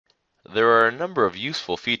There are a number of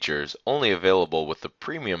useful features only available with the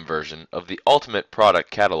premium version of the Ultimate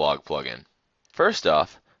Product Catalog plugin. First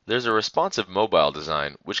off, there's a responsive mobile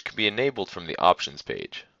design which can be enabled from the options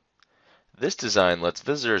page. This design lets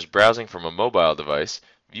visitors browsing from a mobile device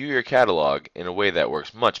view your catalog in a way that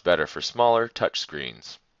works much better for smaller touch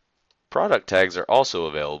screens. Product tags are also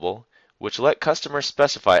available, which let customers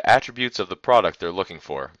specify attributes of the product they're looking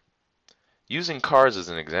for. Using cars as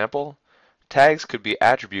an example, tags could be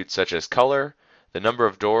attributes such as color, the number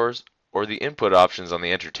of doors, or the input options on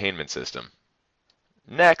the entertainment system.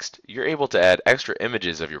 Next, you're able to add extra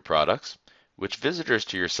images of your products, which visitors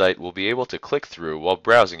to your site will be able to click through while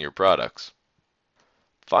browsing your products.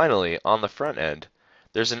 Finally, on the front end,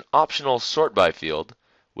 there's an optional sort by field,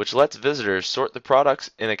 which lets visitors sort the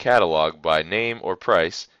products in a catalog by name or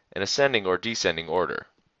price in ascending or descending order.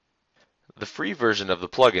 The free version of the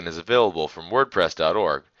plugin is available from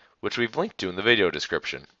WordPress.org, which we've linked to in the video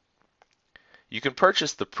description. You can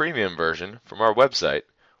purchase the premium version from our website,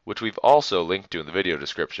 which we've also linked to in the video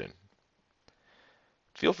description.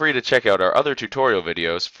 Feel free to check out our other tutorial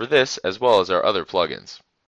videos for this as well as our other plugins.